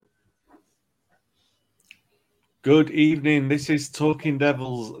Good evening. This is Talking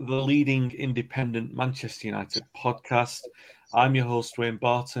Devils, the leading independent Manchester United podcast. I'm your host, Wayne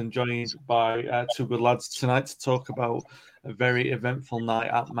Barton, joined by two good lads tonight to talk about a very eventful night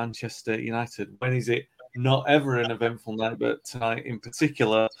at Manchester United. When is it? Not ever an eventful night, but tonight in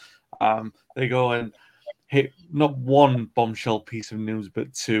particular, they go and hit not one bombshell piece of news,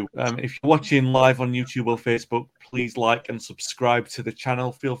 but two. If you're watching live on YouTube or Facebook, please like and subscribe to the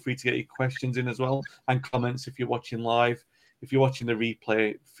channel. Feel free to get your questions in as well and comments if you're watching live. If you're watching the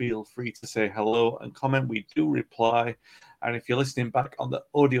replay, feel free to say hello and comment. We do reply. And if you're listening back on the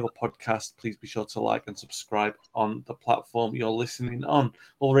audio podcast, please be sure to like and subscribe on the platform you're listening on.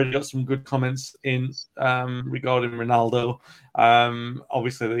 Already got some good comments in regarding Ronaldo.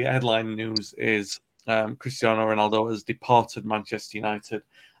 Obviously, the headline news is Cristiano Ronaldo has departed Manchester United,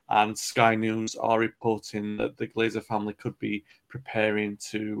 and Sky News are reporting that the Glazer family could be preparing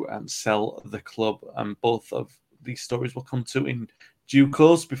to sell the club. And both of these stories will come to in due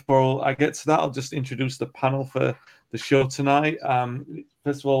course. Before I get to that, I'll just introduce the panel for the show tonight.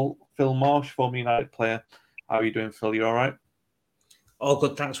 First of all, Phil Marsh, former United player. How are you doing, Phil? You all right? All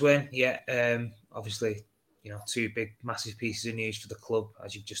good, thanks, Wayne. Yeah, obviously, two big, massive pieces of news for the club,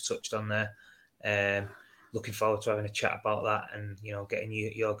 as you've just touched on there. Looking forward to having a chat about that and, getting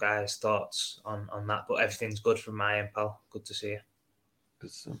your guys' thoughts on that. But everything's good from my end, pal. Good to see you.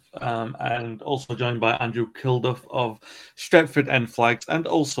 Good stuff. And also joined by Andrew Kilduff of Stretford End Flags, and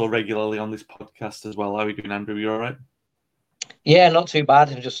also regularly on this podcast as well. How are you doing, Andrew? You all right? Yeah, not too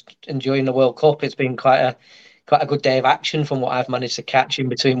bad. I'm just enjoying the World Cup. It's been quite a good day of action from what I've managed to catch in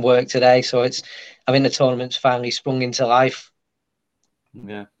between work today. So I think the tournament's finally sprung into life.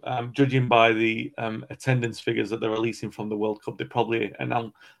 Yeah, judging by the attendance figures that they're releasing from the World Cup, they're probably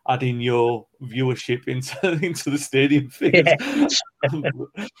adding your viewership into the stadium figures. Yeah.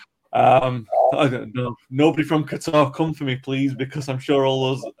 I don't know. Nobody from Qatar, come for me, please, because I'm sure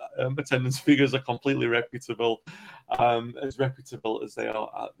all those attendance figures are completely reputable, as reputable as they are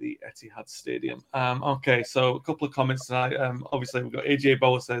at the Etihad Stadium. Okay, so a couple of comments tonight. Obviously, we've got AJ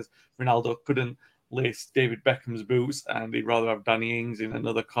Bauer says Ronaldo couldn't lace David Beckham's boots, and he'd rather have Danny Ings in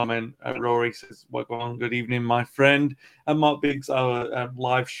another comment. Rory says, well, go on, good evening, my friend. And Mark Biggs, our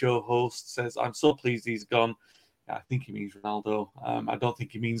live show host, says, I'm so pleased he's gone. I think he means Ronaldo. I don't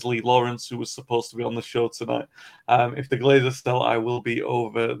think he means Lee Lawrence, who was supposed to be on the show tonight. If the Glazers still, I will be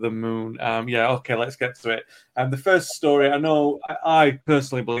over the moon. Okay, let's get to it. The first story, I know I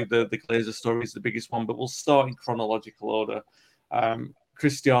personally believe the Glazer story is the biggest one, but we'll start in chronological order.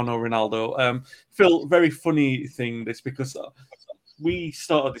 Cristiano Ronaldo. Phil, very funny thing this, because we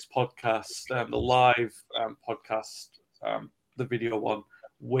started this podcast, the live podcast, the video one,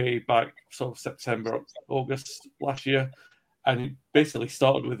 way back sort of September, August last year. And it basically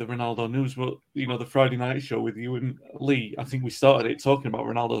started with the Ronaldo news, but the Friday night show with you and Lee, I think we started it talking about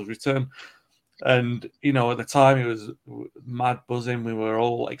Ronaldo's return. And, at the time it was mad buzzing. We were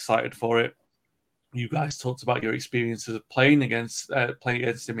all excited for it. You guys talked about your experiences of playing against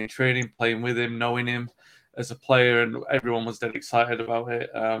him in training, playing with him, knowing him as a player, and everyone was dead excited about it.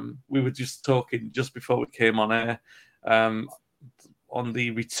 We were just talking just before we came on air. On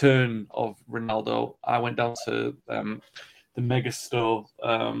the return of Ronaldo, I went down to the Mega Store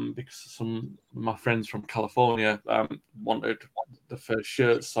because some of my friends from California wanted the first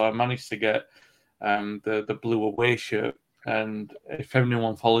shirt, so I managed to get the blue away shirt. And if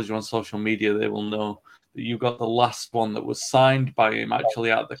anyone follows you on social media, they will know that you got the last one that was signed by him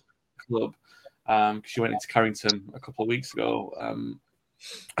actually at the club, because you went into Carrington a couple of weeks ago.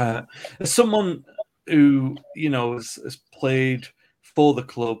 As someone who has played for the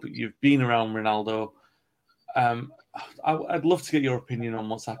club, you've been around Ronaldo. I'd love to get your opinion on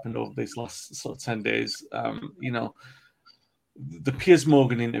what's happened over these last sort of 10 days. The Piers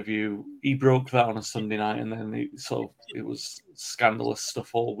Morgan interview, he broke that on a Sunday night, and then it was scandalous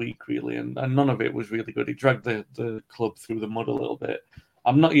stuff all week, really, and none of it was really good. It dragged the club through the mud a little bit.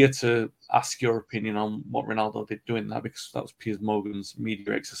 I'm not here to ask your opinion on what Ronaldo did doing that, because that was Piers Morgan's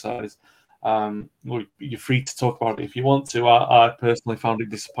media exercise. You're free to talk about it if you want to. I personally found it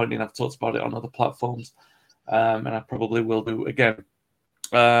disappointing. I've talked about it on other platforms, and I probably will do again.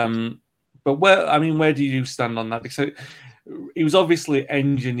 But where do you stand on that? Because he was obviously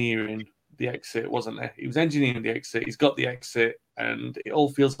engineering the exit, wasn't he? He was engineering the exit. He's got the exit, and it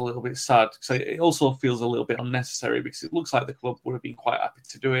all feels a little bit sad. So it also feels a little bit unnecessary, because it looks like the club would have been quite happy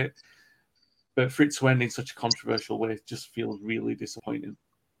to do it, but for it to end in such a controversial way, it just feels really disappointing.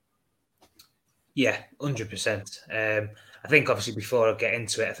 Yeah, 100%. I think obviously before I get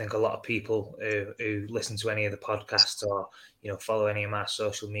into it, I think a lot of people who listen to any of the podcasts or follow any of my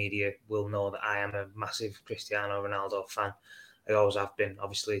social media will know that I am a massive Cristiano Ronaldo fan. I always have been.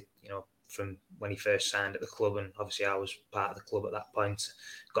 Obviously, from when he first signed at the club, and obviously I was part of the club at that point.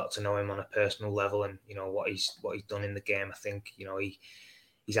 Got to know him on a personal level, and what he's done in the game. I think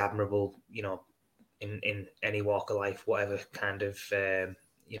he's admirable. In any walk of life, whatever kind of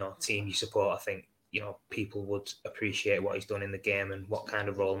team you support, I think people would appreciate what he's done in the game and what kind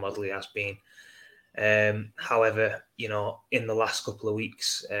of role model he has been. However, in the last couple of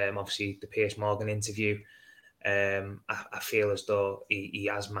weeks, obviously the Piers Morgan interview, I feel as though he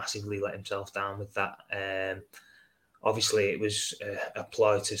has massively let himself down with that. Obviously, it was a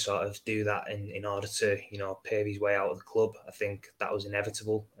ploy to sort of do that in order to, pave his way out of the club. I think that was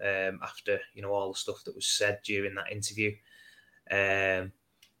inevitable after, all the stuff that was said during that interview.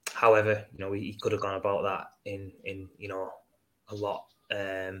 However, he could have gone about that in a lot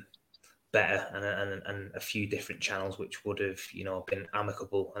better and a few different channels, which would have, been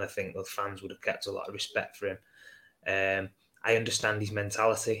amicable. And I think the fans would have kept a lot of respect for him. I understand his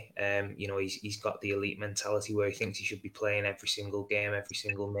mentality. He's got the elite mentality where he thinks he should be playing every single game, every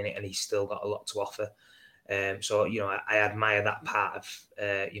single minute, and he's still got a lot to offer. So I admire that part of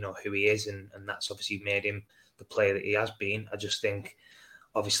who he is, and that's obviously made him the player that he has been. I just think,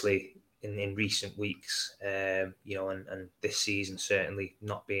 obviously, in recent weeks, and this season certainly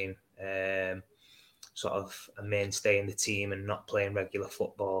not being sort of a mainstay in the team and not playing regular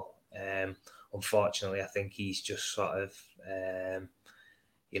football. Unfortunately, I think he's just sort of,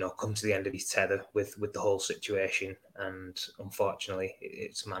 come to the end of his tether with the whole situation, and unfortunately,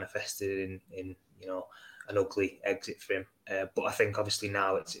 it's manifested in an ugly exit for him. But I think obviously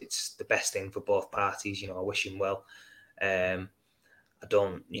now it's the best thing for both parties. I wish him well. I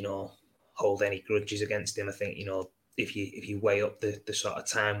don't, hold any grudges against him. I think if you weigh up the sort of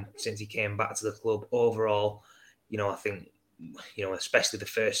time since he came back to the club overall, I think. Especially the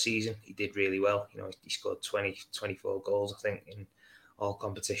first season, he did really well. He scored 24 goals, I think, in all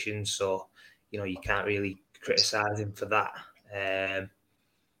competitions. So, you can't really criticise him for that.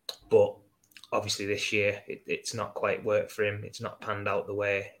 But obviously this year, it's not quite worked for him. It's not panned out the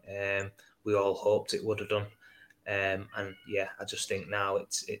way we all hoped it would have done. And yeah, I just think now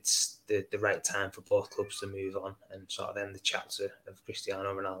it's the right time for both clubs to move on and sort of end the chapter of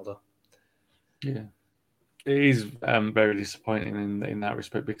Cristiano Ronaldo. Yeah. It is very disappointing in that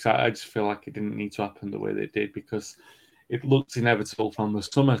respect, because I just feel like it didn't need to happen the way that it did, because it looked inevitable from the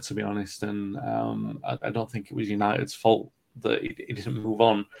summer, to be honest. And I don't think it was United's fault that he didn't move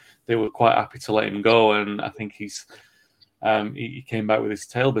on. They were quite happy to let him go, and I think he came back with his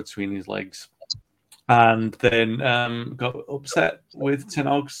tail between his legs, and then got upset with Ten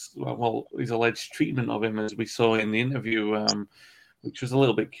Hag's his alleged treatment of him, as we saw in the interview. Which was a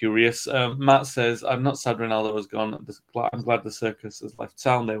little bit curious. Matt says, I'm not sad Ronaldo has gone. I'm glad the circus has left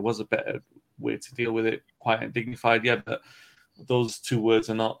town. There was a better way to deal with it, quite dignified. Yeah, but those two words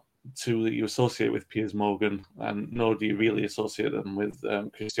are not two that you associate with Piers Morgan, and nor do you really associate them with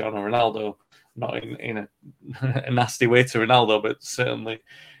Cristiano Ronaldo. Not in a nasty way to Ronaldo, but certainly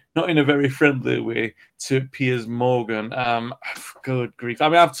not in a very friendly way to Piers Morgan. Good grief. I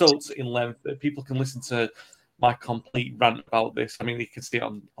mean, I've talked in length that people can listen to my complete rant about this. I mean, you can see it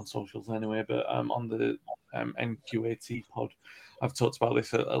on socials anyway, but on the NQAT pod, I've talked about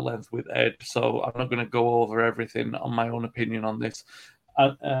this at length with Ed, so I'm not going to go over everything on my own opinion on this.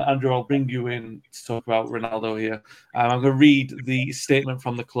 Andrew, I'll bring you in to talk about Ronaldo here. I'm going to read the statement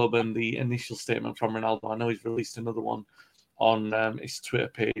from the club and the initial statement from Ronaldo. I know he's released another one on his Twitter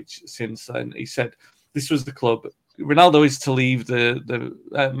page since then. He said, this was the club. Ronaldo is to leave the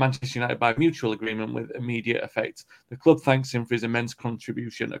Manchester United by mutual agreement with immediate effect. The club thanks him for his immense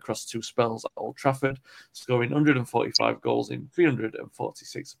contribution across 2 spells at Old Trafford, scoring 145 goals in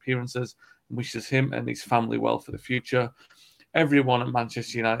 346 appearances, and wishes him and his family well for the future. Everyone at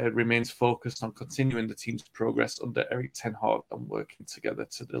Manchester United remains focused on continuing the team's progress under Erik ten Hag and working together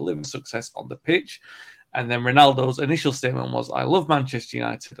to deliver success on the pitch. And then Ronaldo's initial statement was, I love Manchester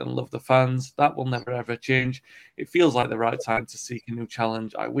United and love the fans. That will never, ever change. It feels like the right time to seek a new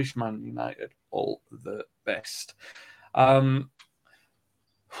challenge. I wish Man United all the best. I'm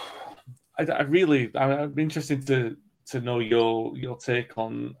interested to know your take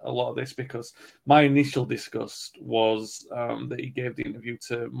on a lot of this, because my initial disgust was that he gave the interview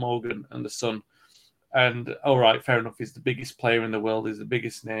to Morgan and the Sun. And all right, fair enough. He's the biggest player in the world. He's the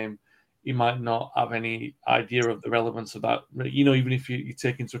biggest name. He might not have any idea of the relevance of that. Even if you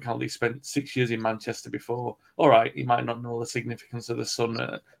take into account that he spent 6 years in Manchester before, all right, he might not know the significance of the Sun,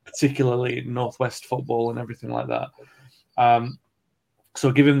 particularly in Northwest football and everything like that.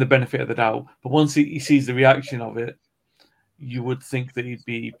 So give him the benefit of the doubt. But once he sees the reaction of it, you would think that he'd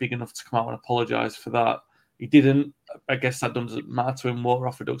be big enough to come out and apologise for that. He didn't. I guess that doesn't matter to him. Water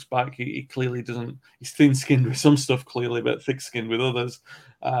off a duck's back. He clearly doesn't. He's thin-skinned with some stuff, clearly, but thick-skinned with others.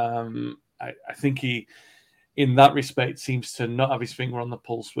 I think he, in that respect, seems to not have his finger on the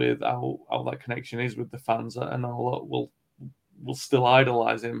pulse with how that connection is with the fans. And a lot will still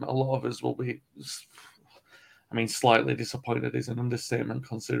idolise him. A lot of us will be, I mean, slightly disappointed is an understatement,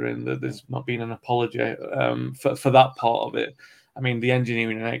 considering that there's not been an apology for that part of it. I mean, the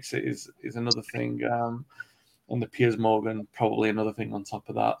engineering and exit is another thing. And the Piers Morgan, probably another thing on top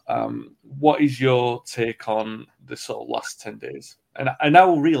of that. What is your take on the sort of last 10 days? And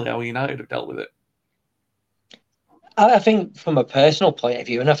how United have dealt with it? I think from a personal point of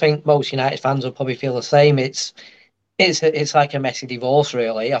view, and I think most United fans will probably feel the same, it's like a messy divorce,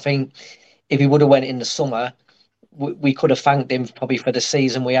 really. I think if he would have went in the summer, we could have thanked him probably for the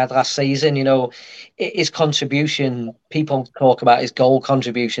season we had last season. His contribution, people talk about his goal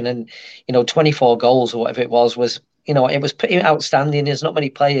contribution, and 24 goals or whatever it was it was pretty outstanding. There's not many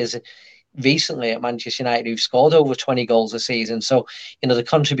players recently at Manchester United who've scored over 20 goals a season, so the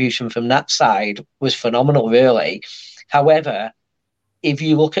contribution from that side was phenomenal, really. However, if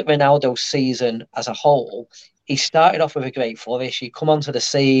you look at Ronaldo's season as a whole, he started off with a great flourish. He come onto the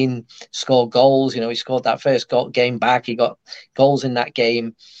scene, scored goals. He scored that first game back. He got goals in that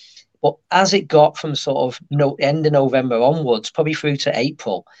game. But as it got from sort of end of November onwards, probably through to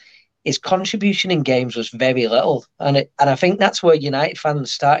April, his contribution in games was very little. And I think that's where United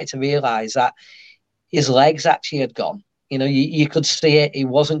fans started to realise that his legs actually had gone. You could see it. He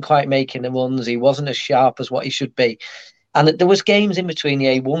wasn't quite making the runs. He wasn't as sharp as what he should be. And there was games in between.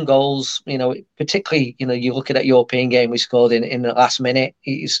 He won goals, particularly, you look at that European game we scored in the last minute.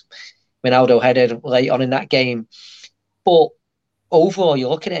 Ronaldo headed late on in that game. But overall, you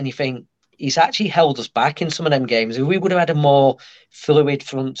look at it and you think, he's actually held us back in some of them games. If we would have had a more fluid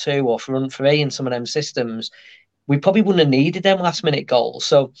front two or front three in some of them systems, we probably wouldn't have needed them last minute goals.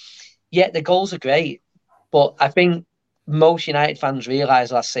 So, yeah, the goals are great. But I think most United fans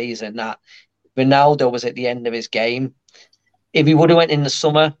realised last season that Ronaldo was at the end of his game. If he would have went in the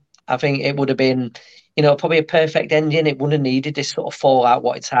summer, I think it would have been, probably a perfect ending. It wouldn't have needed this sort of fallout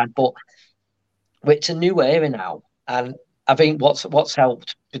what it's had. But it's a new era now. And I think what's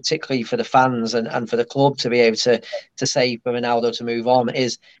helped, particularly for the fans and for the club to be able to say for Ronaldo to move on,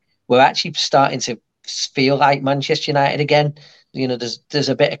 is we're actually starting to feel like Manchester United again. There's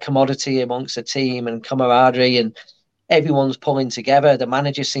a bit of commodity amongst the team and camaraderie, and everyone's pulling together. The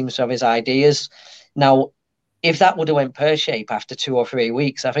manager seems to have his ideas. Now, if that would have went pear-shaped after 2 or 3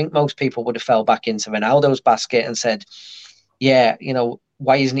 weeks, I think most people would have fell back into Ronaldo's basket and said, yeah,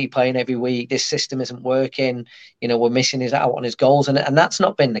 why isn't he playing every week? This system isn't working. We're missing out on his goals. And that's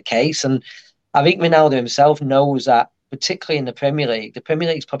not been the case. And I think Ronaldo himself knows that, particularly in the Premier League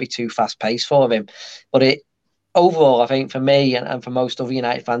is probably too fast-paced for him. But overall, I think for me and for most other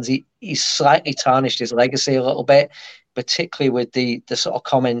United fans, he's slightly tarnished his legacy a little bit, particularly with the sort of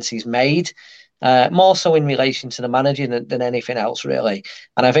comments he's made. More so in relation to the manager than anything else, really.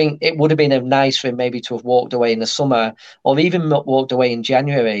 And I think it would have been nice for him maybe to have walked away in the summer or even walked away in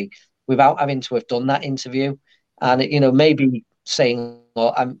January without having to have done that interview. And, maybe saying,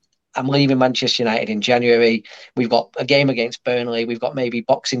 well, I'm leaving Manchester United in January. We've got a game against Burnley. We've got maybe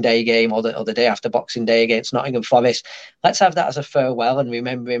Boxing Day game or the day after Boxing Day against Nottingham Forest. Let's have that as a farewell and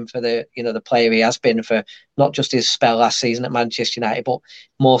remember him for the player he has been for not just his spell last season at Manchester United, but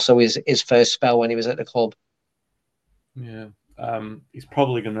more so his first spell when he was at the club. Yeah, he's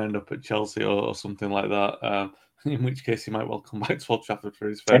probably going to end up at Chelsea or something like that. In which case, he might well come back to Old Trafford for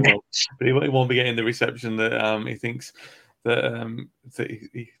his farewell, but he won't be getting the reception that he thinks. That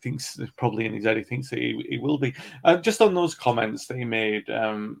he thinks probably in his head he thinks that he will be. Just on those comments that he made,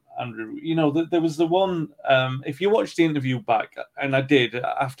 Andrew, there was the one, if you watch the interview back, and I did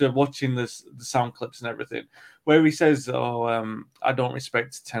after watching the sound clips and everything, where he says, I don't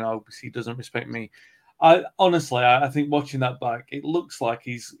respect Ten Hag because he doesn't respect me. I think watching that back, it looks like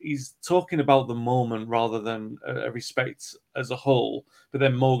he's talking about the moment rather than a respect as a whole. But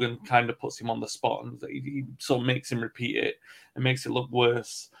then Morgan kind of puts him on the spot and he sort of makes him repeat it and makes it look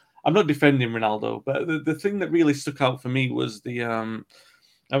worse. I'm not defending Ronaldo, but the thing that really stuck out for me was the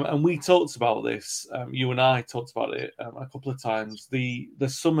and we talked about this. You and I talked about it a couple of times. The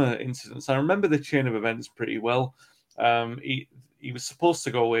summer incidents. I remember the chain of events pretty well. He was supposed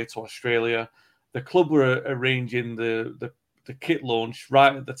to go away to Australia. The club were arranging the kit launch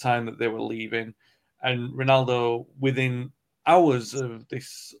right at the time that they were leaving. And Ronaldo, within hours of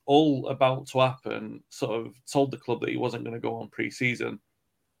this all about to happen, sort of told the club that he wasn't going to go on pre-season.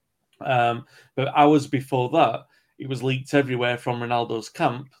 But hours before that, it was leaked everywhere from Ronaldo's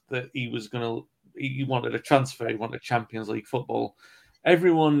camp that he wanted a transfer, he wanted Champions League football.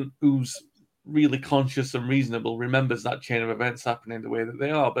 Everyone who's really conscious and reasonable remembers that chain of events happening the way that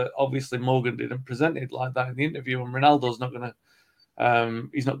they are. But obviously Morgan didn't present it like that in the interview, and Ronaldo's not going to,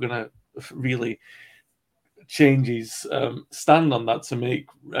 he's not going to really change his stand on that to make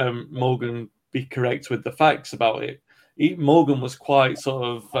Morgan be correct with the facts about it. Morgan was quite sort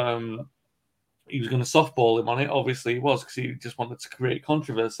of, he was going to softball him on it. Obviously he was, because he just wanted to create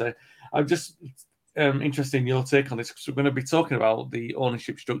controversy. I'm just interested in your take on this, because we're going to be talking about the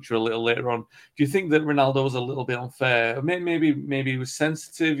ownership structure a little later on. Do you think that Ronaldo was a little bit unfair? Maybe he was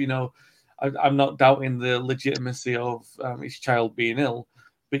sensitive. You know, I'm not doubting the legitimacy of his child being ill,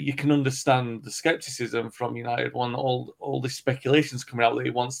 but you can understand the skepticism from United when all this speculation's coming out that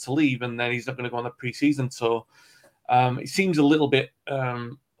he wants to leave, and then he's not going to go on the pre-season tour. It seems a little bit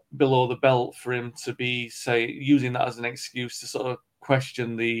below the belt for him to be, say, using that as an excuse to sort of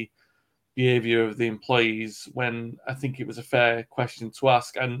question the behaviour of the employees, when I think it was a fair question to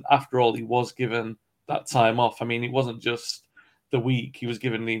ask. And after all, he was given that time off. I mean, it wasn't just the week, he was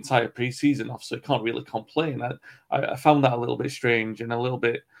given the entire pre-season off, so he can't really complain. I found that a little bit strange and a little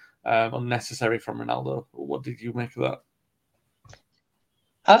bit unnecessary from Ronaldo. What did you make of that?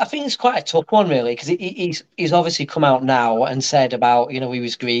 I think it's quite a tough one, really, because he's obviously come out now and said about, he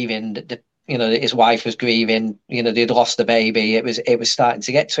was grieving, his wife was grieving, they'd lost the baby. It was starting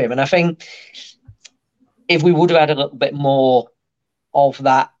to get to him. And I think if we would have had a little bit more of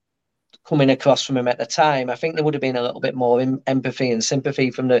that coming across from him at the time, I think there would have been a little bit more empathy and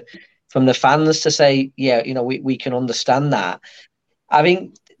sympathy from the fans to say, yeah, we can understand that. I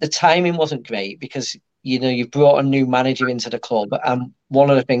think the timing wasn't great because, you've brought a new manager into the club, and one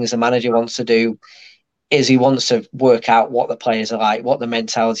of the things the manager wants to do is he wants to work out what the players are like, what the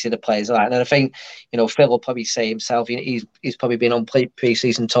mentality of the players are like. And I think, Phil will probably say himself, he's probably been on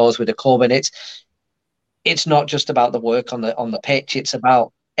pre-season tours with the club, and it's not just about the work on the pitch. It's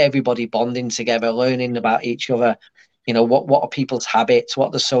about everybody bonding together, learning about each other. What are people's habits? What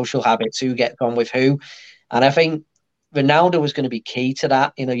are the social habits? Who gets on with who? And I think Ronaldo was going to be key to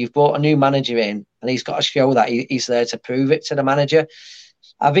that. You've brought a new manager in, and he's got to show that he's there to prove it to the manager.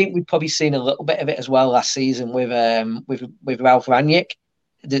 I think we've probably seen a little bit of it as well last season with Ralf Rangnick.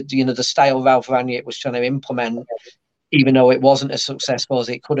 The style Ralf Rangnick was trying to implement, even though it wasn't as successful as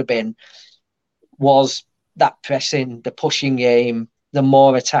it could have been, was that pressing, the pushing game, the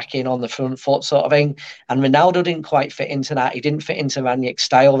more attacking on the front foot sort of thing. And Ronaldo didn't quite fit into that. He didn't fit into Rangnick's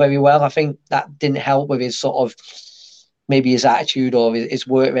style very well. I think that didn't help with his sort of, maybe his attitude or his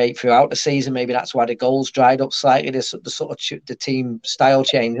work rate throughout the season. Maybe that's why the goals dried up slightly, the sort of the team style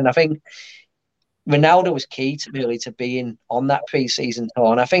change. And I think Ronaldo was key to being on that pre-season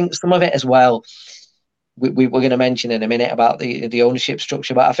tour. And I think some of it as well, we're going to mention in a minute about the ownership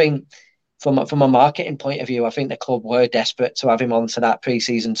structure. But I think from a marketing point of view, I think the club were desperate to have him onto that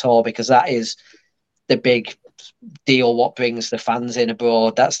pre-season tour, because that is the big deal what brings the fans in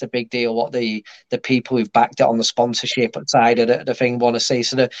abroad. That's the big deal what the people who've backed it on the sponsorship side of the thing want to see.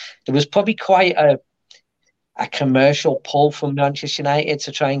 So there was probably quite a commercial pull from Manchester United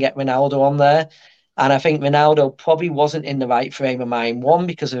to try and get Ronaldo on there. And I think Ronaldo probably wasn't in the right frame of mind, one,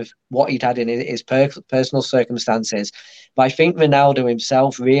 because of what he'd had in his personal circumstances. But I think Ronaldo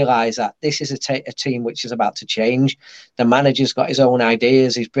himself realised that this is a team which is about to change. The manager's got his own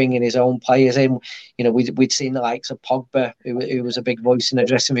ideas. He's bringing his own players in. We'd seen the likes of Pogba, who was a big voice in the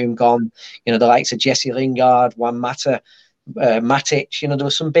dressing room, gone. The likes of Jesse Lingard, Juan Mata, Matic. There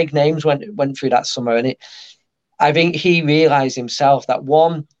were some big names went through that summer. And I think he realised himself that,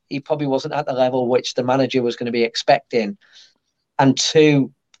 one, he probably wasn't at the level which the manager was going to be expecting. And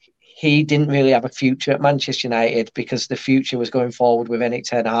two, he didn't really have a future at Manchester United, because the future was going forward with Erik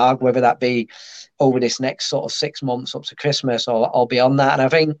ten Hag, whether that be over this next sort of 6 months up to Christmas or beyond that. And I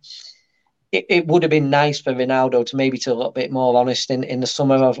think it would have been nice for Ronaldo to maybe be a little bit more honest in the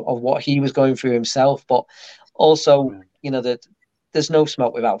summer of what he was going through himself. But also, there's no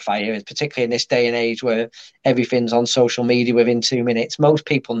smoke without fire, particularly in this day and age where everything's on social media within 2 minutes. Most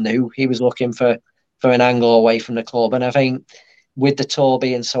people knew he was looking for an angle away from the club. And I think with the tour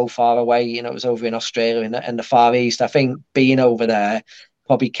being so far away, it was over in Australia and the Far East, I think being over there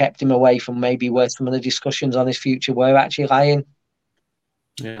probably kept him away from maybe where some of the discussions on his future were actually lying.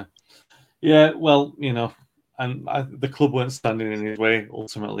 Yeah, well, and the club weren't standing in his way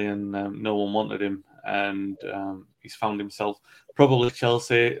ultimately, and no one wanted him, and he's found himself probably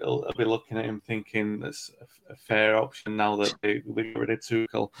Chelsea will be looking at him thinking that's a fair option now that they got rid of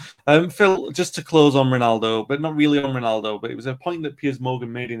Tuchel. Phil, just to close on Ronaldo, but not really on Ronaldo, but it was a point that Piers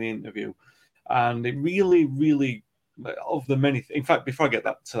Morgan made in the interview, and it really, really, of the many. In fact, before I get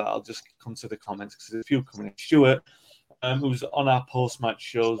to that, I'll just come to the comments because there's a few coming in. Stuart, who's on our post-match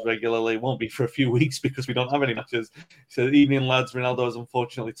shows regularly, won't be for a few weeks because we don't have any matches. So, evening, lads. Ronaldo has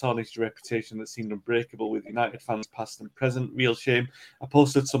unfortunately tarnished a reputation that seemed unbreakable with United fans past and present. Real shame. I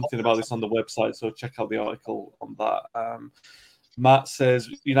posted something about this on the website, so check out the article on that. Matt says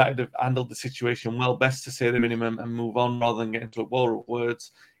United have handled the situation well, best to say the minimum and move on rather than get into a war of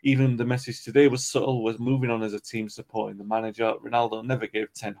words. Even the message today was subtle, was moving on as a team supporting the manager. Ronaldo never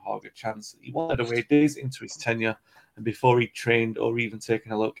gave Ten Hag a chance. He wanted away days into his tenure, and before he trained or even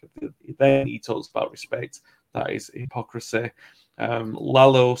taken a look at the event, he talks about respect. That is hypocrisy.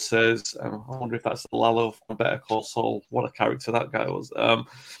 Lalo says, I wonder if that's Lalo from Better Call Saul. What a character that guy was.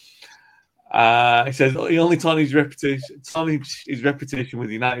 He says he only tarnished his reputation with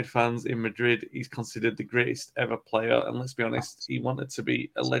United fans in Madrid. He's considered the greatest ever player, and let's be honest, he wanted to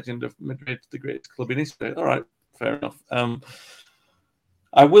be a legend of Madrid, the greatest club in history. All right, fair enough.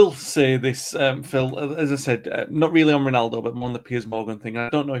 I will say this, Phil, as I said, not really on Ronaldo, but more on the Piers Morgan thing. I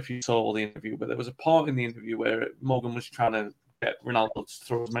don't know if you saw the interview, but there was a part in the interview where Morgan was trying to get Ronaldo to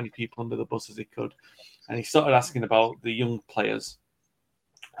throw as many people under the bus as he could, and he started asking about the young players.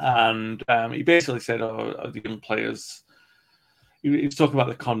 And he basically said, the young players, he was talking about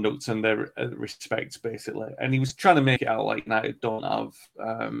the conduct and their respect, basically. And he was trying to make it out like United don't have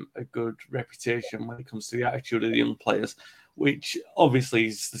a good reputation when it comes to the attitude of the young players, which obviously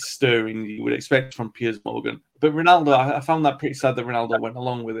is the stirring you would expect from Piers Morgan. But Ronaldo, I found that pretty sad that Ronaldo went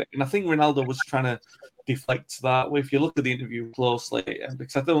along with it. And I think Ronaldo was trying to deflect that. If you look at the interview closely,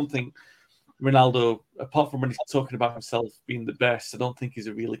 because I don't think Ronaldo, apart from when he's talking about himself being the best, I don't think he's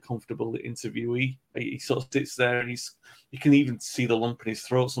a really comfortable interviewee. He sort of sits there and you can even see the lump in his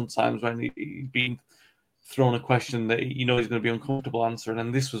throat sometimes when he's being thrown a question that he's going to be uncomfortable answering.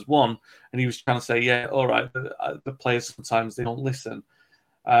 And this was one, and he was trying to say, yeah, all right, the players sometimes they don't listen.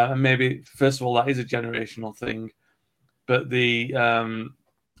 And maybe, first of all, that is a generational thing. But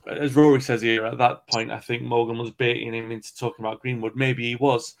as Rory says here, at that point, I think Morgan was baiting him into talking about Greenwood. Maybe he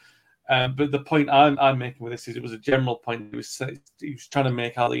was. But the point I'm making with this is it was a general point. He was trying to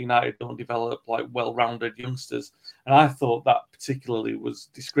make out that United don't develop like well-rounded youngsters, and I thought that particularly was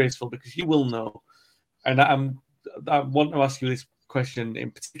disgraceful because you will know, and I want to ask you this question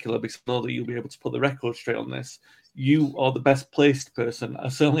in particular because I know that you'll be able to put the record straight on this. You are the best placed person,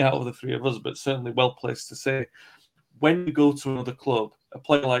 certainly out of the three of us, but certainly well placed to say when you go to another club, a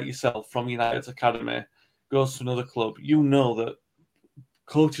player like yourself from United's academy goes to another club, you know that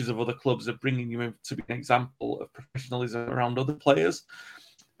coaches of other clubs are bringing you in to be an example of professionalism around other players.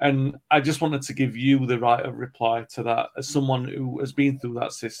 And I just wanted to give you the right of reply to that as someone who has been through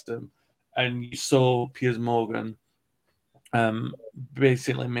that system and you saw Piers Morgan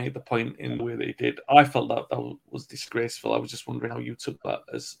basically make the point in the way that he did. I felt that was disgraceful. I was just wondering how you took that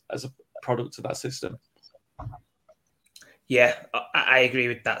as a product of that system. Yeah, I agree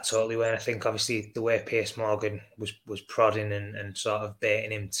with that totally. When I think obviously the way Piers Morgan was prodding and sort of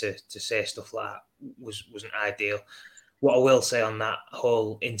baiting him to say stuff like that wasn't ideal. What I will say on that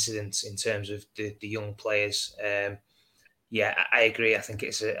whole incident in terms of the young players, yeah, I agree. I think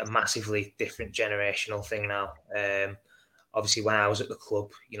it's a massively different generational thing now. Obviously, when I was at the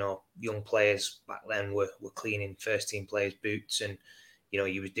club, young players back then were cleaning first team players' boots and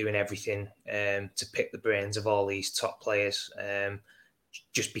you were doing everything to pick the brains of all these top players,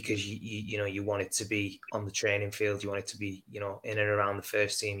 just because you wanted to be on the training field, you wanted to be in and around the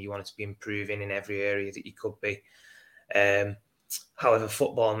first team, you wanted to be improving in every area that you could be. However,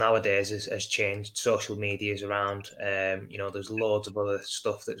 football nowadays has changed. Social media is around. There's loads of other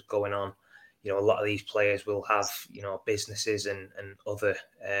stuff that's going on. A lot of these players will have businesses and other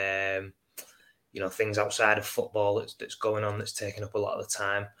things outside of football that's going on that's taking up a lot of the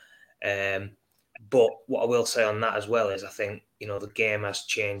time. But what I will say on that as well is I think, the game has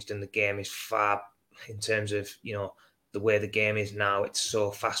changed and the game is far in terms of, the way the game is now. It's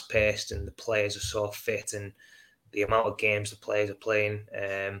so fast paced and the players are so fit and the amount of games the players are playing.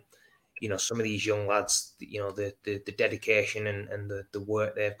 Some of these young lads, the dedication and the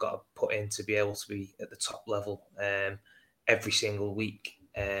work they've got to put in to be able to be at the top level every single week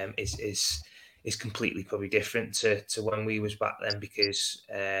is completely probably different to when we was back then, because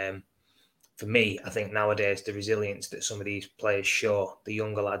for me, I think nowadays the resilience that some of these players show, the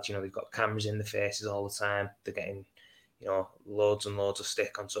younger lads, they've got cameras in their faces all the time. They're getting, loads and loads of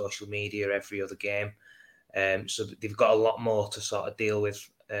stick on social media every other game. So they've got a lot more to sort of deal with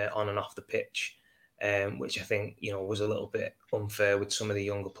on and off the pitch, which I think, was a little bit unfair with some of the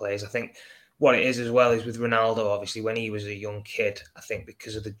younger players. I think what it is as well is with Ronaldo, obviously, when he was a young kid, I think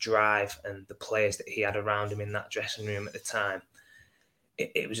because of the drive and the players that he had around him in that dressing room at the time,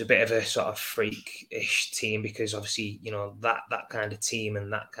 it was a bit of a sort of freak-ish team, because obviously, that kind of team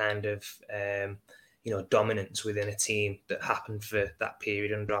and that kind of, dominance within a team that happened for that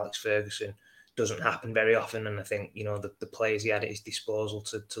period under Alex Ferguson doesn't happen very often. And I think, the players he had at his disposal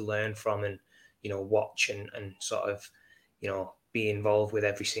to learn from and, watch and sort of, be involved with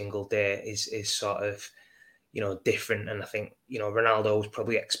every single day is sort of, different. And I think, Ronaldo was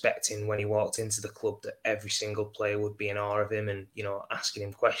probably expecting when he walked into the club that every single player would be in awe of him and, asking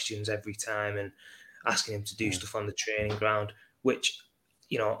him questions every time and asking him to do stuff on the training ground, which,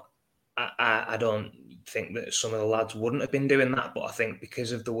 I don't think that some of the lads wouldn't have been doing that. But I think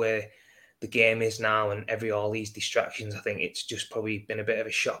because of the way the game is now and all these distractions, I think it's just probably been a bit of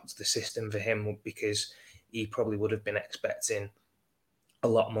a shock to the system for him, because he probably would have been expecting a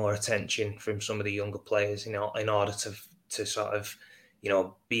lot more attention from some of the younger players, in order to sort of,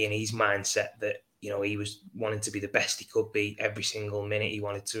 be in his mindset that, he was wanting to be the best he could be every single minute. He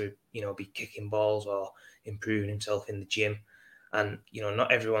wanted to, be kicking balls or improving himself in the gym. And,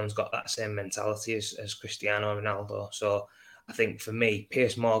 not everyone's got that same mentality as Cristiano Ronaldo. So I think for me,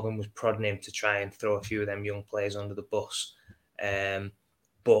 Piers Morgan was prodding him to try and throw a few of them young players under the bus.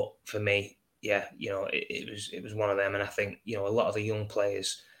 But for me, yeah, it was one of them. And I think, a lot of the young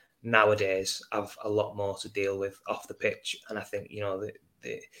players nowadays have a lot more to deal with off the pitch. And I think,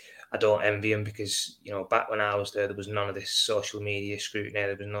 I don't envy them, because, back when I was there was none of this social media scrutiny.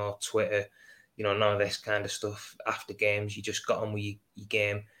 There was no Twitter, none of this kind of stuff after games. You just got on with your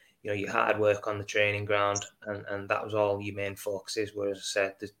game, your hard work on the training ground, and that was all your main focus is. Whereas I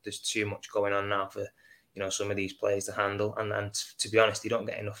said, there's too much going on now for, some of these players to handle. And to be honest, they don't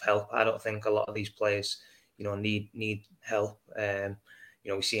get enough help. I don't think a lot of these players, need help.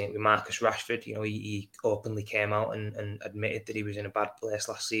 We've seen it with Marcus Rashford. He openly came out and admitted that he was in a bad place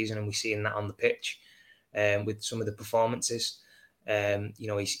last season, and we've seen that on the pitch with some of the performances.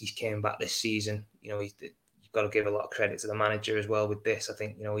 He's came back this season. You've got to give a lot of credit to the manager as well with this. I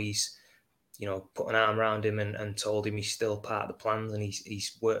think, he's, put an arm around him and told him he's still part of the plans, and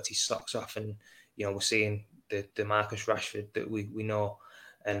he's worked his socks off. And, we're seeing the Marcus Rashford that we know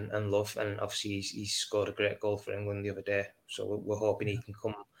and love. And obviously he's scored a great goal for England the other day. So we're hoping he can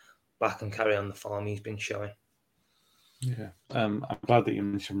come back and carry on the form he's been showing. Yeah, I'm glad that you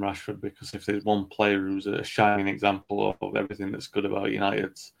mentioned Rashford, because if there's one player who's a shining example of everything that's good about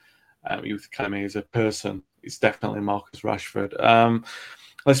United's youth academy as a person, it's definitely Marcus Rashford.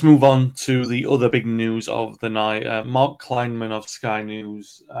 Let's move on to the other big news of the night. Mark Kleinman of Sky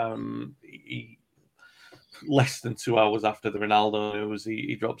News, he less than 2 hours after the Ronaldo news,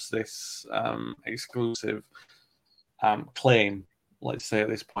 he drops this exclusive claim. Let's say at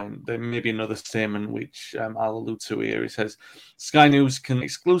this point, there may be another statement which I'll allude to here. He says, Sky News can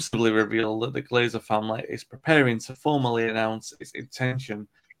exclusively reveal that the Glazer family is preparing to formally announce its intention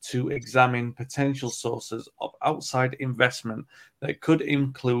to examine potential sources of outside investment that could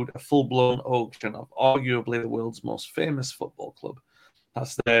include a full-blown auction of arguably the world's most famous football club.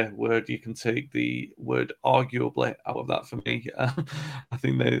 That's their word. You can take the word arguably out of that for me. I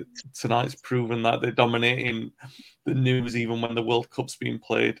think tonight's proven that they're dominating the news even when the World Cup's being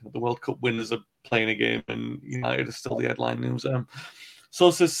played. The World Cup winners are playing a game and United is still the headline news.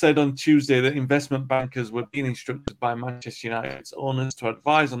 Sources said on Tuesday that investment bankers were being instructed by Manchester United's owners to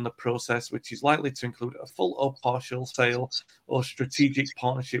advise on the process, which is likely to include a full or partial sale or strategic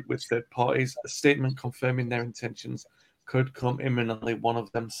partnership with third parties. A statement confirming their intentions could come imminently, one of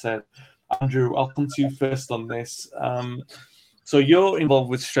them said. Andrew, I'll come to you first on this. So you're involved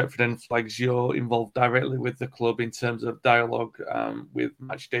with Stretford End Flags. You're involved directly with the club in terms of dialogue with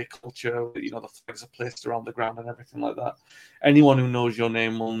matchday culture. The flags are placed around the ground and everything like that. Anyone who knows your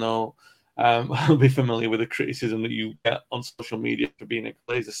name will know, will be familiar with the criticism that you get on social media for being a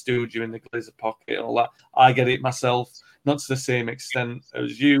Glazer stooge, you're in the Glazer pocket and all that. I get it myself, not to the same extent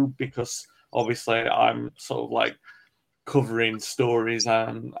as you, because obviously I'm sort of like covering stories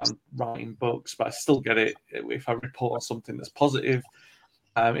and writing books, but I still get it if I report on something that's positive.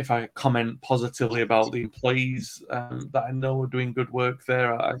 If I comment positively about the employees that I know are doing good work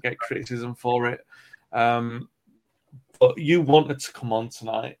there, I get criticism for it. But you wanted to come on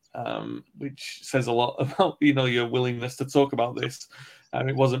tonight, which says a lot about your willingness to talk about this.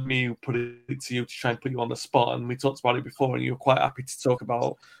 It wasn't me who put it to you to try and put you on the spot, and we talked about it before, and you were quite happy to talk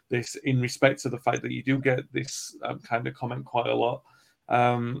about this in respect to the fact that you do get this kind of comment quite a lot.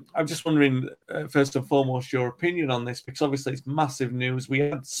 I'm just wondering, first and foremost, your opinion on this, because obviously it's massive news. We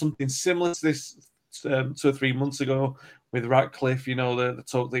had something similar to this 2 or 3 months ago with Ratcliffe, the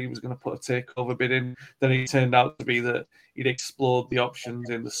talk that he was going to put a takeover bid in. Then it turned out to be that he'd explored the options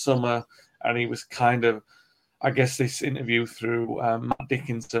in the summer, and he was kind of, I guess this interview through Matt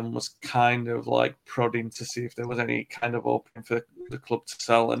Dickinson was kind of like prodding to see if there was any kind of opening for the club to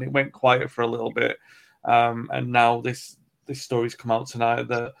sell, and it went quiet for a little bit. And now this story's come out tonight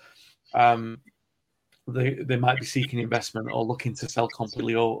that they might be seeking investment or looking to sell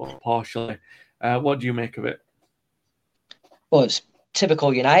completely or partially. What do you make of it? Well, it's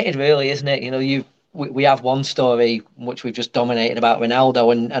typical United, really, isn't it? We have one story which we've just dominated about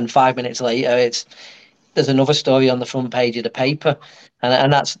Ronaldo, and 5 minutes later, there's another story on the front page of the paper,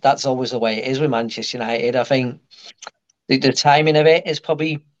 and that's always the way it is with Manchester United. I think the timing of it is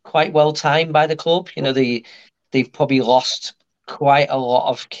probably quite well timed by the club. They've probably lost quite a lot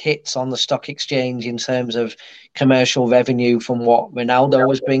of hits on the stock exchange in terms of commercial revenue from what Ronaldo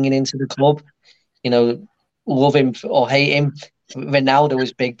was bringing into the club. Love him or hate him, Ronaldo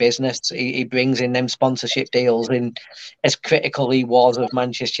is big business. He brings in them sponsorship deals, and as critical he was of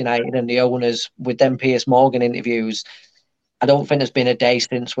Manchester United and the owners with them Piers Morgan interviews, I don't think there's been a day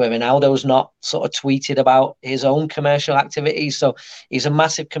since where Ronaldo's not sort of tweeted about his own commercial activities. So he's a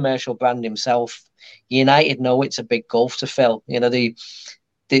massive commercial brand himself. United know it's a big gulf to fill.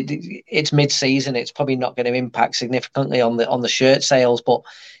 It's mid-season. It's probably not going to impact significantly on the shirt sales, but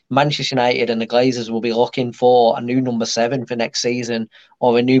Manchester United and the Glazers will be looking for a new number 7 for next season,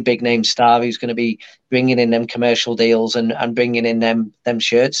 or a new big name star who's going to be bringing in them commercial deals and bringing in them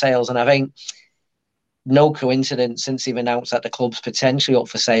shirt sales. And I think no coincidence, since they've announced that the club's potentially up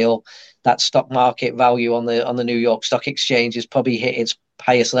for sale, that stock market value on the New York Stock Exchange has probably hit its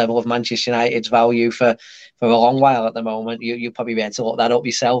highest level of Manchester United's value for a long while at the moment. You'll probably be able to look that up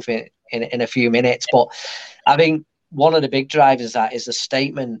yourself in a few minutes. But I think one of the big drivers of that is the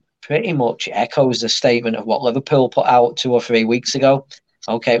statement pretty much echoes the statement of what Liverpool put out 2 or 3 weeks ago.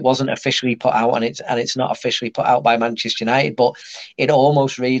 Okay, it wasn't officially put out, and it's not officially put out by Manchester United, but it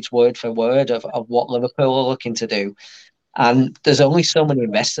almost reads word for word of what Liverpool are looking to do. And there's only so many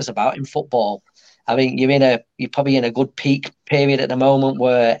investors about in football. I think you're probably in a good peak period at the moment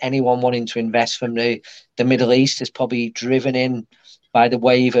where anyone wanting to invest from the Middle East is probably driven in by the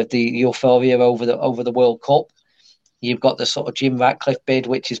wave of the euphoria over the World Cup. You've got the sort of Jim Ratcliffe bid,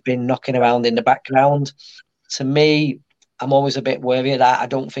 which has been knocking around in the background. To me, I'm always a bit wary of that. I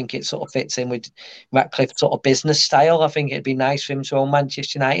don't think it sort of fits in with Ratcliffe's sort of business style. I think it'd be nice for him to own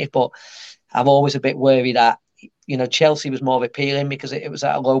Manchester United, but I'm always a bit wary that, Chelsea was more appealing because it was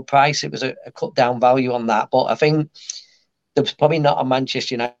at a low price. It was a cut down value on that. But I think there's probably not a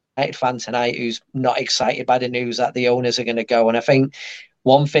Manchester United fan tonight who's not excited by the news that the owners are going to go. And I think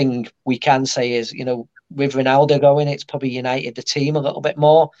one thing we can say is, with Ronaldo going, it's probably united the team a little bit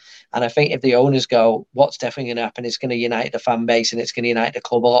more. And I think if the owners go, what's definitely going to happen is going to unite the fan base, and it's going to unite the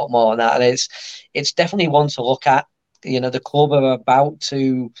club a lot more. And that, and it's definitely one to look at. The club are about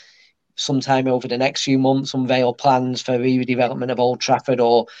to, sometime over the next few months, unveil plans for redevelopment of Old Trafford,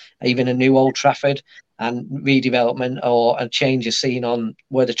 or even a new Old Trafford, and redevelopment or a change of scene on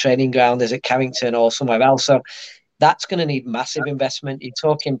where the training ground is at Carrington or somewhere else. So that's going to need massive investment. You're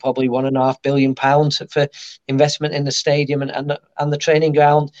talking probably £1.5 billion for investment in the stadium and the training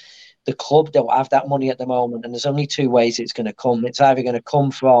ground. The club don't have that money at the moment, and there's only 2 ways it's going to come. It's either going to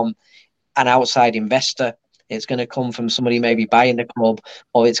come from an outside investor, it's going to come from somebody maybe buying the club,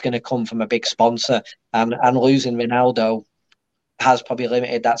 or it's going to come from a big sponsor. And losing Ronaldo has probably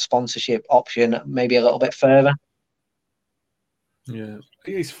limited that sponsorship option maybe a little bit further. Yeah,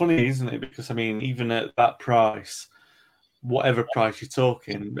 it's funny, isn't it? Because, even at that price, whatever price you're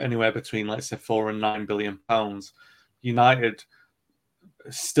talking, anywhere between, let's say, £4 and £9 billion, United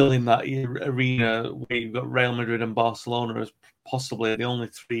still in that arena where you've got Real Madrid and Barcelona as possibly the only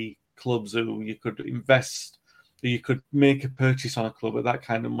 3 clubs who you could invest, you could make a purchase on a club with that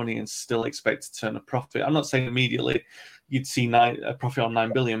kind of money and still expect to turn a profit. I'm not saying immediately you'd see a profit on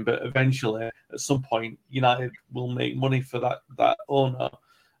 9 billion, but eventually, at some point, United will make money for that owner.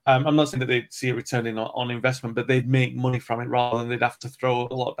 I'm not saying that they'd see a return on investment, but they'd make money from it rather than they'd have to throw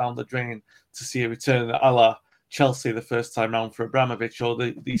a lot down the drain to see a return, a la Chelsea the first time round for Abramovich, or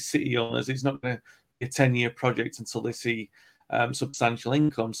the City owners. It's not going to be a 10-year project until they see substantial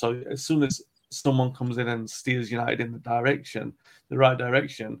income. So as soon as someone comes in and steers United in the right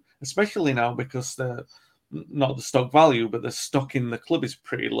direction, especially now because not the stock value, but the stock in the club is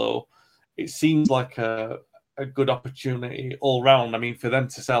pretty low, it seems like a good opportunity all round. For them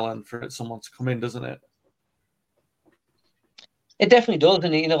to sell and for someone to come in, doesn't it? It definitely does,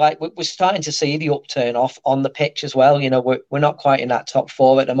 and like we're starting to see the upturn off on the pitch as well. We're not quite in that top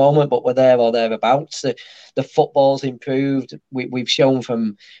four at the moment, but we're there or thereabouts. The football's improved. We've shown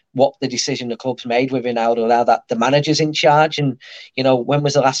from what the decision the club's made with Ronaldo now that the manager's in charge. And when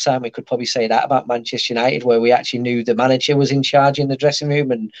was the last time we could probably say that about Manchester United, where we actually knew the manager was in charge in the dressing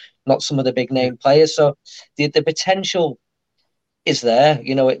room and not some of the big name players? So the potential is there.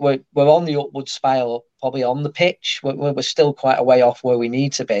 We're on the upward spiral, probably on the pitch. We're still quite a way off where we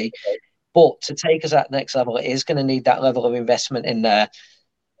need to be. But to take us at the next level, it is going to need that level of investment in there.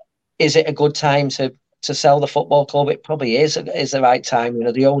 Is it a good time to sell the football club? It probably is the right time.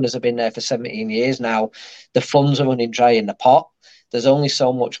 The owners have been there for 17 years now. The funds are running dry in the pot. There's only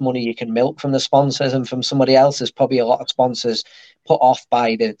so much money you can milk from the sponsors and from somebody else. There's probably a lot of sponsors put off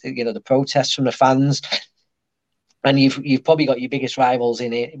by the protests from the fans. And you've probably got your biggest rivals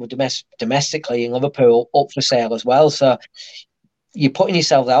in it domestically in Liverpool up for sale as well. So you're putting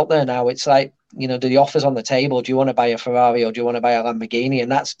yourselves out there now. It's like, do the offers on the table? Do you want to buy a Ferrari or do you want to buy a Lamborghini?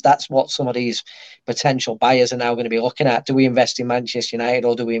 And that's what some of these potential buyers are now going to be looking at. Do we invest in Manchester United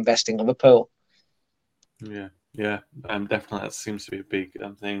or do we invest in Liverpool? Yeah, definitely. That seems to be a big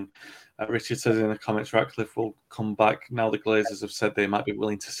thing. Richard says in the comments, Ratcliffe will come back. Now the Glazers have said they might be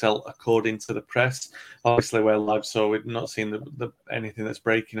willing to sell according to the press. Obviously, we're live, so we're not seeing the anything that's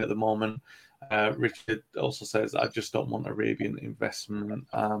breaking at the moment. Richard also says, I just don't want Arabian investment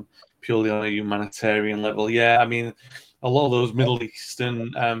purely on a humanitarian level. Yeah, I mean, a lot of those Middle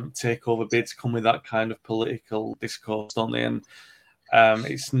Eastern takeover bids come with that kind of political discourse, don't they? And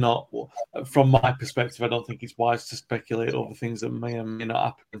it's not, from my perspective, I don't think it's wise to speculate over things that may or may not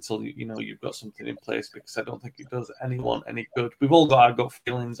happen until you've got something in place, because I don't think it does anyone any good. We've all got our gut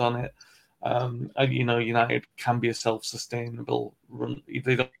feelings on it. United can be a self-sustainable run.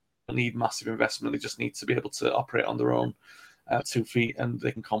 They don't need massive investment. They just need to be able to operate on their own 2 feet, and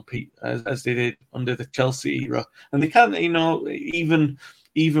they can compete as they did under the Chelsea era. And they can,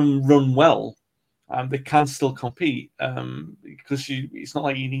 even run well. They can still compete because it's not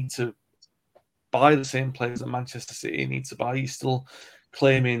like you need to buy the same players that Manchester City need to buy. You're still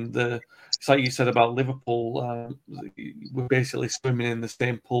claiming it's like you said about Liverpool. We're basically swimming in the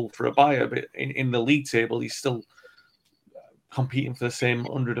same pool for a buyer, but in the league table, you're still competing for the same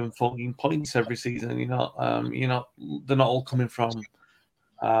 114 points every season. They're not all coming from.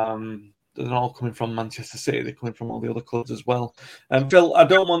 They're not all coming from Manchester City. They're coming from all the other clubs as well. Phil, I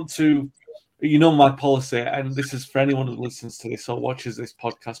don't want to. My policy, and this is for anyone who listens to this or watches this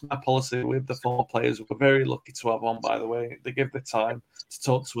podcast, my policy with the former players, we're very lucky to have on, by the way. They give the time to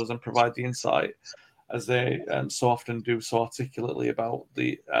talk to us and provide the insight, as they so often do so articulately about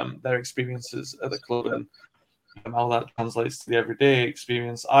their experiences at the club and how that translates to the everyday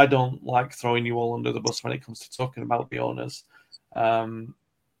experience. I don't like throwing you all under the bus when it comes to talking about the owners.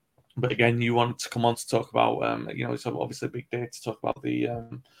 But again, you want to come on to talk about, it's obviously a big day to talk about the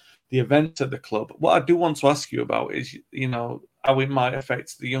events at the club. What I do want to ask you about is, how it might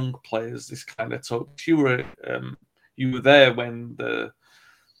affect the young players, this kind of talk. You were there when the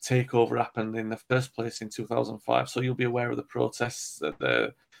takeover happened in the first place in 2005, so you'll be aware of the protests,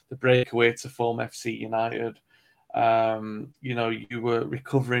 the breakaway to form FC United. You were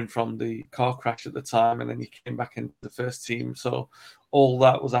recovering from the car crash at the time, and then you came back into the first team. So all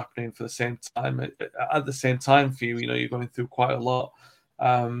that was happening for the same time. At the same time for you, you're going through quite a lot.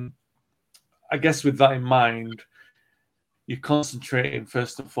 I guess with that in mind, you're concentrating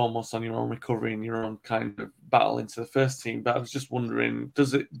first and foremost on your own recovery and your own kind of battle into the first team. But I was just wondering,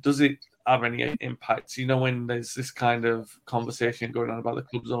 does it have any impact? When there's this kind of conversation going on about the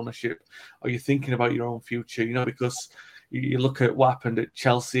club's ownership, are you thinking about your own future? Because you look at what happened at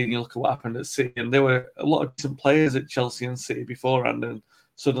Chelsea and you look at what happened at City, and there were a lot of decent players at Chelsea and City beforehand, and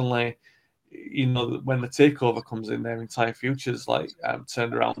suddenly, when the takeover comes in, their entire futures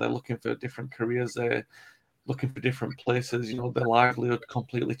turned around. They're looking for different careers. They're looking for different places. Their livelihood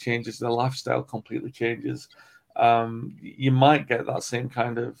completely changes. Their lifestyle completely changes. You might get that same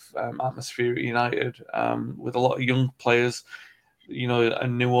kind of atmosphere at United with a lot of young players. A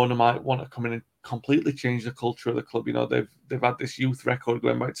new owner might want to come in and completely change the culture of the club. They've had this youth record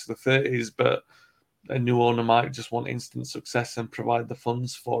going back to the 30s, but a new owner might just want instant success and provide the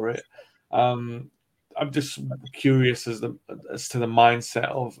funds for it. I'm just curious as to the mindset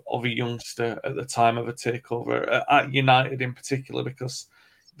of a youngster at the time of a takeover at United in particular, because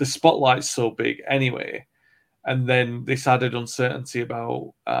the spotlight's so big anyway, and then this added uncertainty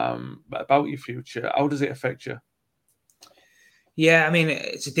about your future. How does it affect you? Yeah, I mean,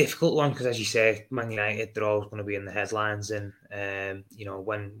 it's a difficult one because, as you say, Man United, they're always going to be in the headlines, and when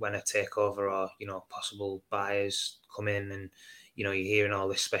a takeover or possible buyers come in, and you're hearing all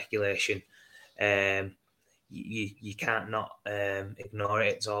this speculation. You can't not ignore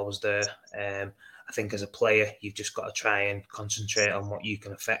it. It's always there. I think as a player, you've just got to try and concentrate on what you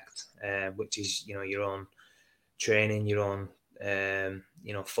can affect, which is your own training, your own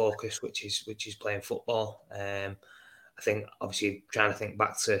focus, which is playing football. I think obviously trying to think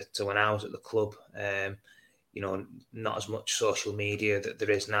back to when I was at the club, not as much social media that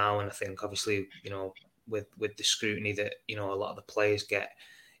there is now, and I think obviously with the scrutiny that a lot of the players get,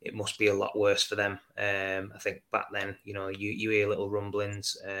 it must be a lot worse for them. I think back then, you hear little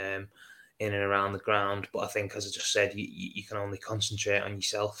rumblings in and around the ground, but I think, as I just said, you can only concentrate on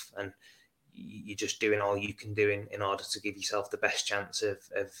yourself, and you're just doing all you can do in order to give yourself the best chance of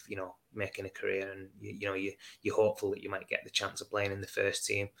making a career, and you're hopeful that you might get the chance of playing in the first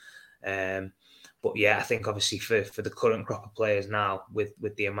team. But yeah, I think obviously for the current crop of players now,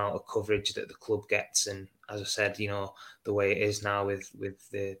 with the amount of coverage that the club gets, and as I said, the way it is now with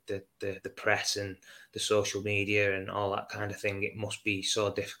the press and the social media and all that kind of thing, it must be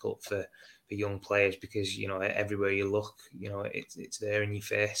so difficult for young players, because everywhere you look, it's there in your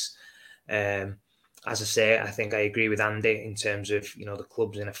face. As I say, I think I agree with Andy in terms of the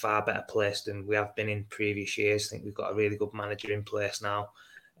club's in a far better place than we have been in previous years. I think we've got a really good manager in place now.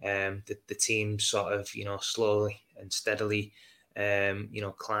 The team's sort of slowly and steadily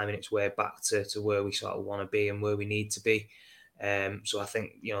climbing its way back to where we sort of want to be and where we need to be. So I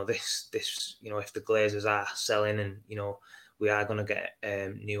think this if the Glazers are selling and we are going to get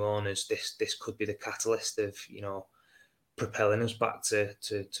new owners, this could be the catalyst of propelling us back to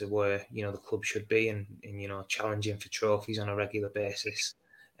where the club should be, and challenging for trophies on a regular basis,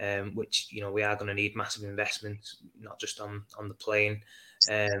 which we are going to need massive investments, not just on the playing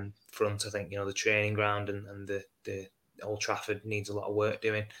front. I think the training ground and the Old Trafford needs a lot of work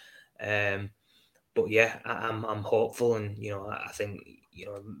doing, but yeah, I'm hopeful, and I think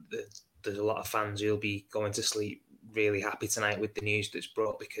there's a lot of fans who'll be going to sleep really happy tonight with the news that's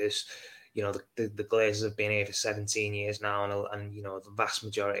brought, because the Glazers have been here for 17 years now, and the vast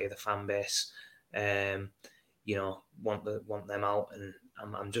majority of the fan base want them out, and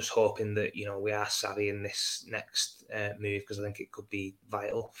I'm just hoping that we are savvy in this next move, because I think it could be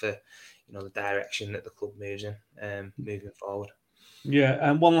vital for the direction that the club moves in moving forward. Yeah,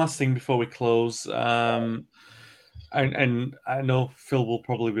 and one last thing before we close. And I know Phil will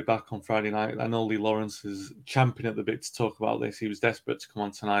probably be back on Friday night. I know Lee Lawrence is champing at the bit to talk about this. He was desperate to come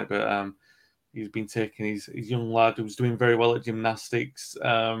on tonight, but he's been taking his young lad who was doing very well at gymnastics.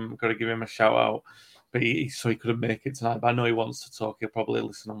 Got to give him a shout out, but he couldn't make it tonight. But I know he wants to talk. He'll probably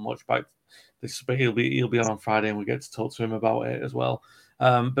listen and watch back this, but he'll be on Friday, and we get to talk to him about it as well.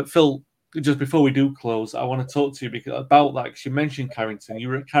 But Phil, just before we do close, I want to talk to you about that, because you mentioned Carrington. You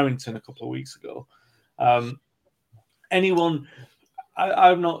were at Carrington a couple of weeks ago. Anyone?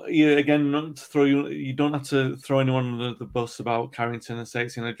 I'm not again. Not to throw you. You don't have to throw anyone under the bus about Carrington and say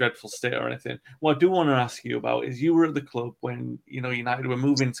it's in a dreadful state or anything. What I do want to ask you about is, you were at the club when United were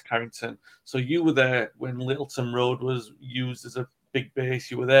moving to Carrington. So you were there when Littleton Road was used as a big base.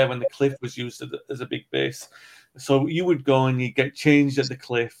 You were there when the Cliff was used as a big base. So you would go and you get changed at the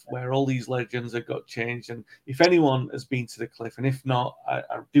Cliff, where all these legends have got changed. And if anyone has been to the Cliff, and if not, I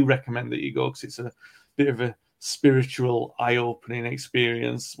do recommend that you go, because it's a bit of a spiritual, eye-opening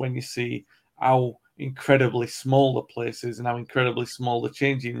experience when you see how incredibly small the place is and how incredibly small the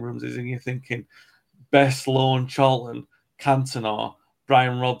changing rooms is. And you're thinking, Best, Loan, Charlton, Cantona,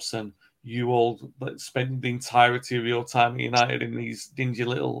 Brian Robson, you all spent the entirety of your time at United in these dingy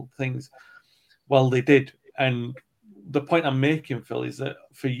little things. Well, they did. And the point I'm making, Phil, is that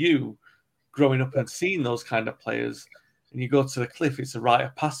for you, growing up and seeing those kind of players, and you go to the Cliff, it's a rite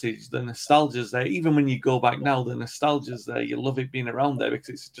of passage. The nostalgia's there. Even when you go back now, the nostalgia's there. You love it being around there, because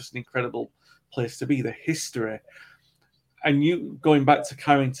it's just an incredible place to be. The history. And you going back to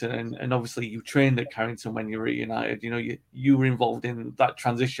Carrington, and obviously you trained at Carrington when you were at United. You were involved in that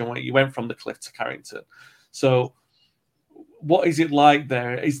transition when you went from the Cliff to Carrington. So what is it like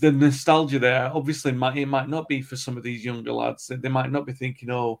there? Is the nostalgia there? Obviously, it might not be for some of these younger lads. They might not be thinking,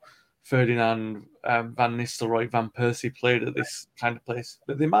 Ferdinand, Van Nistelrooy, Van Persie played at this kind of place,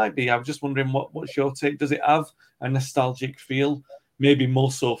 but they might be. I was just wondering, what's your take? Does it have a nostalgic feel? Maybe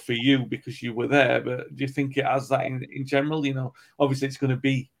more so for you because you were there, but do you think it has that in general? Obviously it's going to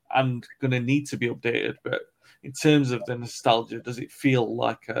be and going to need to be updated, but in terms of the nostalgia, does it feel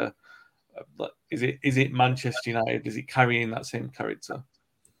like is it Manchester United? Is it carrying that same character?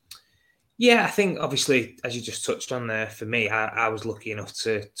 Yeah, I think obviously, as you just touched on there, for me, I was lucky enough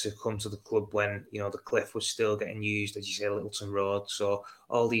to come to the club when, you know, the Cliff was still getting used, as you say, Littleton Road. So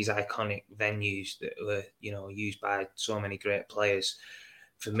all these iconic venues that were, you know, used by so many great players.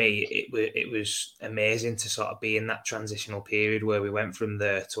 For me, it was amazing to sort of be in that transitional period where we went from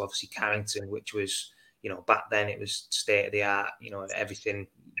there to obviously Carrington, which was, you know, back then it was state of the art, you know, everything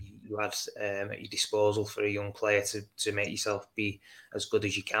you had at your disposal for a young player to make yourself be as good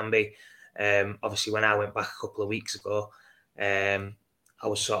as you can be. Obviously, when I went back a couple of weeks ago, I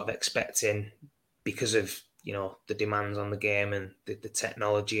was sort of expecting, because of, you know, the demands on the game and the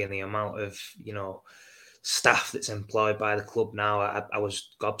technology and the amount of, you know, staff that's employed by the club now. I was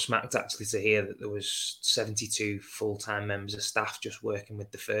gobsmacked actually to hear that there was 72 full-time members of staff just working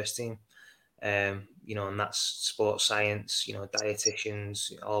with the first team. You know, and that's sports science, you know,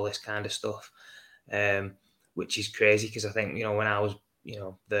 dietitians, all this kind of stuff, which is crazy because I think, you know, when I was, you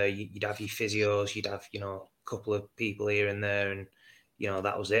know, there, you'd have your physios, you'd have, you know, a couple of people here and there, and, you know,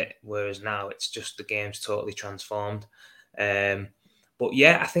 that was it. Whereas now it's just the game's totally transformed. But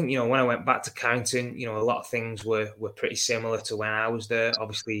yeah, I think, you know, when I went back to Carrington, you know, a lot of things were pretty similar to when I was there.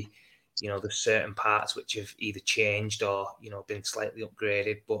 Obviously, you know, there's certain parts which have either changed or, you know, been slightly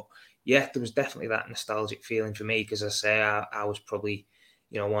upgraded. But yeah, there was definitely that nostalgic feeling for me because, as I say, I was probably,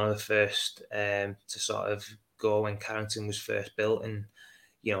 you know, one of the first to sort of go when Carrington was first built. And,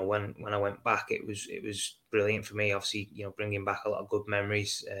 you know, when I went back, it was brilliant for me. Obviously, you know, bringing back a lot of good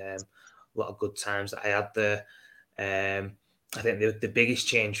memories, a lot of good times that I had there. I think the biggest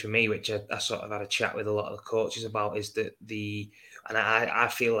change for me, which I sort of had a chat with a lot of the coaches about, is that and I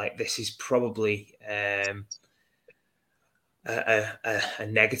feel like this is probably a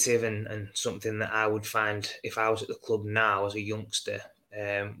negative and something that I would find if I was at the club now as a youngster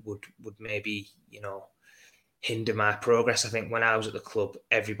would maybe, you know, hinder my progress. I think when I was at the club,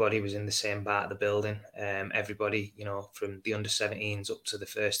 everybody was in the same part of the building. Everybody, you know, from the under-17s up to the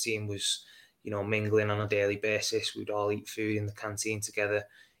first team was, you know, mingling on a daily basis. We'd all eat food in the canteen together.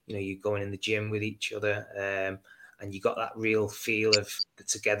 You know, you're going in the gym with each other, and you got that real feel of the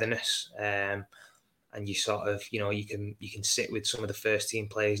togetherness. And you sort of, you know, you can sit with some of the first team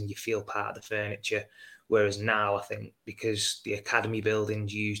players and you feel part of the furniture. Whereas now, I think because the academy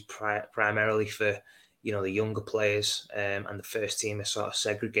building's used primarily for, you know, the younger players, and the first team are sort of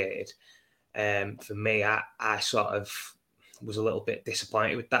segregated. For me, I sort of was a little bit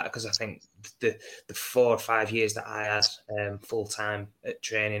disappointed with that because I think the 4 or 5 years that I had full time at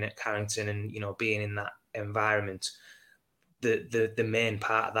training at Carrington and, you know, being in that environment, the main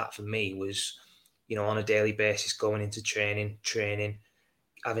part of that for me was, you know, on a daily basis going into training,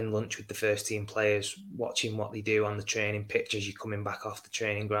 having lunch with the first team players, watching what they do on the training pitch as you're coming back off the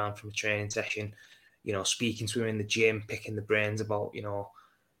training ground from a training session, you know, speaking to them in the gym, picking the brains about, you know,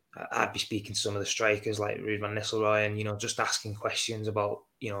 I'd be speaking to some of the strikers like Ruud van Nistelrooy and, you know, just asking questions about,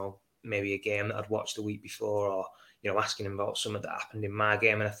 you know, maybe a game that I'd watched the week before or, you know, asking them about something that happened in my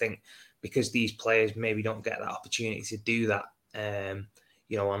game. And I think because these players maybe don't get that opportunity to do that,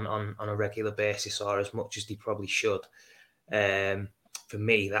 you know, on a regular basis or as much as they probably should, for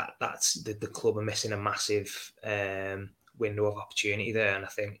me, that's the club are missing a massive window of opportunity there. And I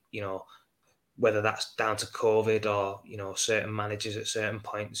think, you know, whether that's down to COVID or, you know, certain managers at certain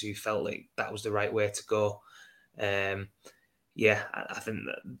points who felt like that was the right way to go. Yeah, I think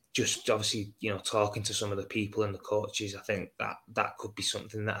that just obviously, you know, talking to some of the people and the coaches, I think that could be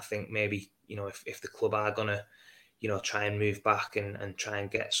something that I think maybe, you know, if the club are going to, you know, try and move back and try and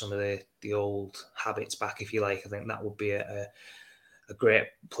get some of the old habits back, if you like, I think that would be a great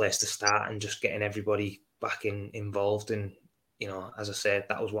place to start and just getting everybody back involved. And, you know, as I said,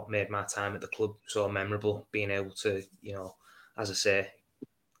 that was what made my time at the club so memorable, being able to, you know, as I say,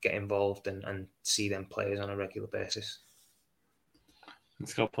 get involved and see them players on a regular basis.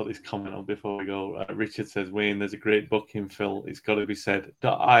 Let's go put this comment on before we go. Richard says, Wayne, there's a great book in Phil. It's got to be said.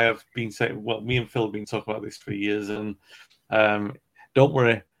 I have been saying, well, me and Phil have been talking about this for years, and don't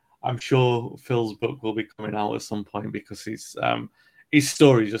worry, I'm sure Phil's book will be coming out at some point because his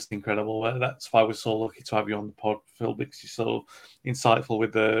story is just incredible. That's why we're so lucky to have you on the pod, Phil, because you're so insightful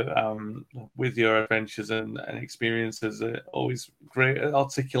with your adventures and experiences. Always great at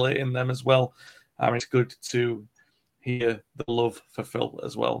articulating them as well. It's good to hear the love for Phil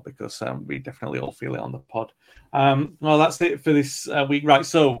as well because we definitely all feel it on the pod. Well, that's it for this week. Right,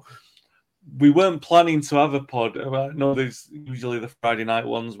 so we weren't planning to have a pod. No, there's usually the Friday night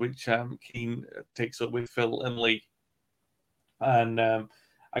ones, which Keane takes up with Phil and Lee. And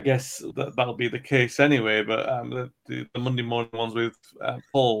I guess that'll be the case anyway. But the Monday morning ones with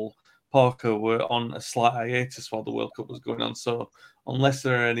Paul Parker were on a slight hiatus while the World Cup was going on. So unless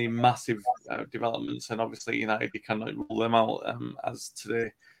there are any massive developments, and obviously United, you cannot rule them out as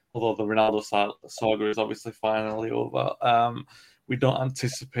today, although the Ronaldo saga is obviously finally over. We don't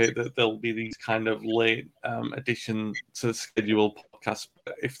anticipate that there'll be these kind of late addition to the schedule podcasts.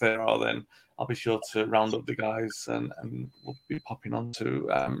 But if there are, then I'll be sure to round up the guys and we'll be popping on to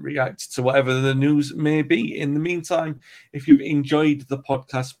react to whatever the news may be. In the meantime, if you've enjoyed the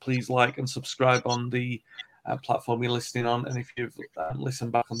podcast, please like and subscribe on the platform you're listening on. And if you've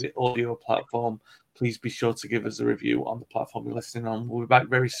listened back on the audio platform, please be sure to give us a review on the platform you're listening on. We'll be back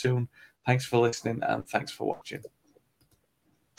very soon. Thanks for listening and thanks for watching.